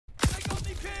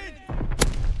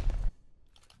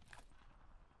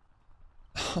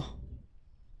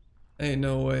Ain't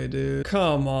no way, dude.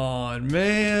 Come on,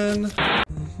 man.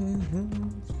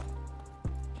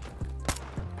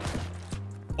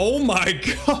 Oh my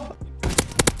god.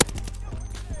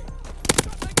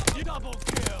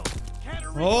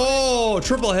 Oh,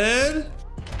 triple head?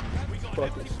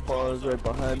 Fucking spawns right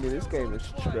behind me. This game is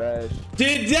trash.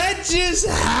 Did that just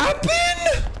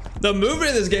happen? The movement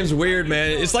in this game's weird,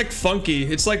 man. It's like funky.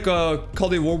 It's like Call of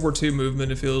Duty World War II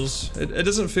movement, it feels. It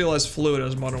doesn't feel as fluid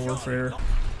as Modern Warfare.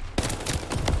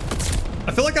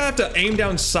 I feel like I have to aim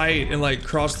down sight and like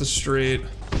cross the street.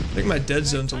 I think my dead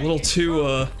zone's a little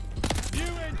too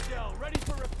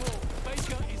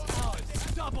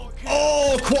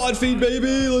Oh, quad feed,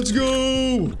 baby. Let's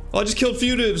go. Oh, I just killed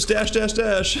fugitives. Dash, dash,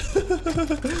 dash.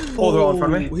 Oh, they're all in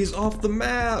front of me. He's off the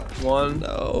map. 1,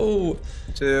 No.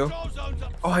 2.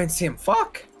 Oh, I didn't see him.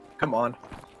 Fuck. Come on.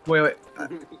 Wait. I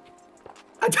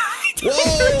died.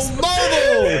 Whoa,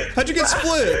 Marvel! How'd you get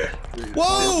split?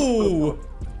 Whoa!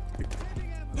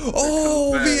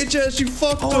 Oh, VHS, you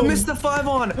fucked him. I missed the 5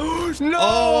 on. No.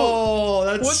 Oh,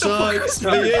 that What sucks. the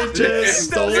fuck? VHS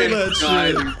stole that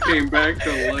shit. And came back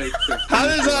to life. How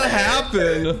does that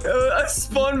happen? I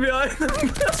spawned behind them.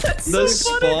 The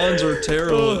spawns are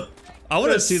terrible. I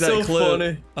want to see that so clip.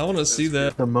 funny. I want to see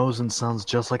that. The Mosin sounds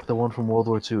just like the one from World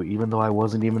War II, even though I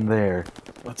wasn't even there.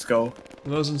 Let's go.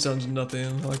 Mosin sounds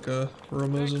nothing like a real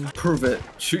Mosin. Prove it.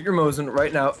 Shoot your Mosin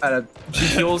right now at a G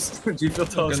Fuel's G Fuel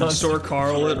I'm Telethon. gonna store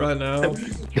Carl it right now.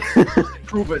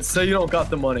 Prove it. So you don't got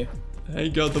the money. I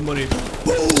ain't got the money.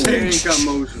 Hey, ain't got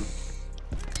motion.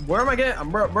 Where am I getting?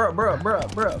 I'm bruh.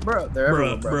 They're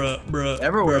everywhere, Bruh.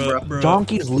 Everywhere, bruh.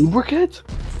 Donkey's lubricant?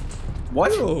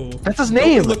 What? Oh, That's his don't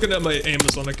name. be looking at my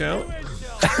Amazon account.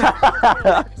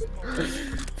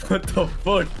 What the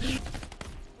fuck?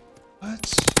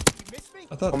 What?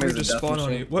 I thought Homie's we a just death spawned on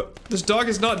machine. you. What? This dog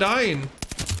is not dying.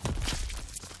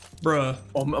 Bruh.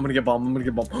 Oh, I'm gonna get bombed.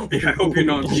 Yeah, I hope you're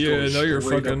not. Yeah, no, you're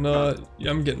fucking not.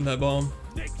 Yeah, I'm getting that bomb.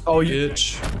 Oh, you.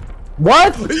 Bitch.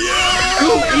 What?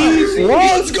 Yeah! Easy.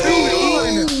 Let's go!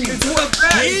 Easy, baby!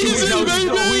 So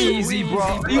easy, bro.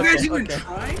 Are you guys even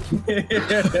trying?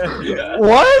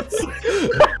 What? That's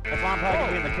why I'm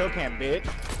probably in the kill cam, bitch.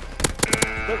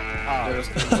 There's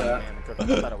that.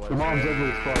 Your mom's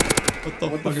ugly as fuck. What the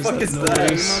fuck is fuck that is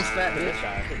noise? that?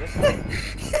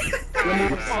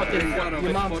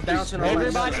 Your mom's bouncing.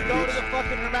 Everybody go to the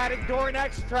fucking dramatic door and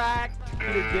extract.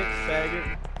 You dick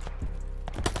faggot.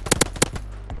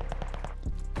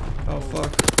 Oh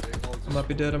fuck. I might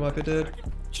be dead, I might be dead.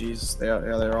 Jeez,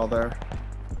 they're all there.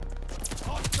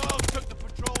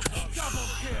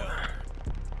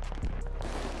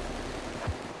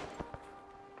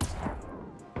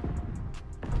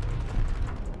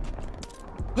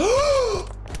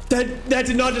 That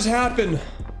did not just happen.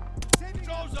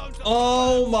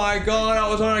 Oh my god, I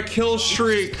was on a kill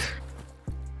streak.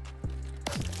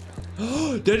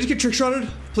 Did I just get trick shotted?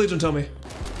 Please don't tell me.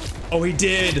 Oh, he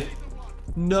did.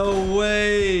 No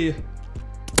way. You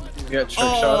got trick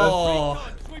shotted. Oh,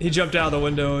 he jumped out of the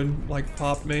window and like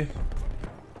popped me.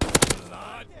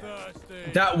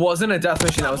 That wasn't a death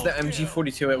machine. That was the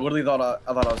MG42. It literally thought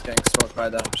I thought I was getting smoked by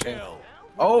a death machine.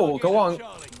 Oh, go on.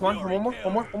 Come on, one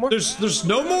more. There's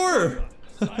no more.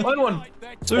 One.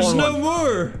 There's no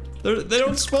more. They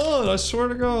don't spawn. I swear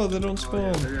to God, they don't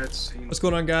spawn. That's What's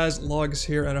going on, guys? Logs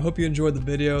here, and I hope you enjoyed the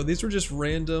video. These were just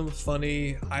random,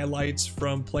 funny highlights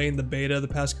from playing the beta the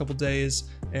past couple days.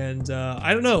 And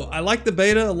I don't know, I like the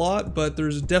beta a lot, but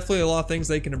there's definitely a lot of things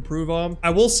they can improve on.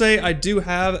 I will say I do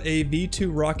have a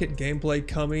V2 rocket gameplay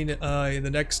coming in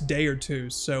the next day or two,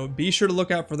 so be sure to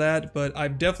look out for that. But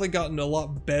I've definitely gotten a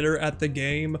lot better at the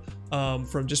game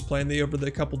from just playing over the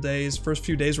couple days. First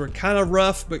few days were kind of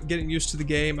rough, but getting used to the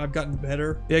game, I've gotten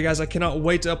better. Yeah, guys, I cannot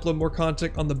wait to upload more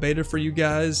content on the beta for you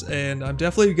guys, and I'm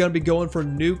definitely going to be going for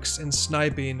nukes and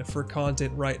sniping for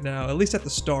content right now, at least at the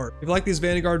start. If you like these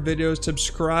Vanguard videos,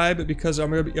 subscribe because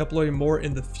I'm going to be uploading more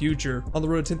in the future. On the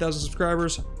road to 10,000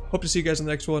 subscribers. Hope to see you guys in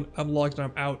the next one. I'm Logged and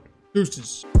I'm out.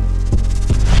 Deuces.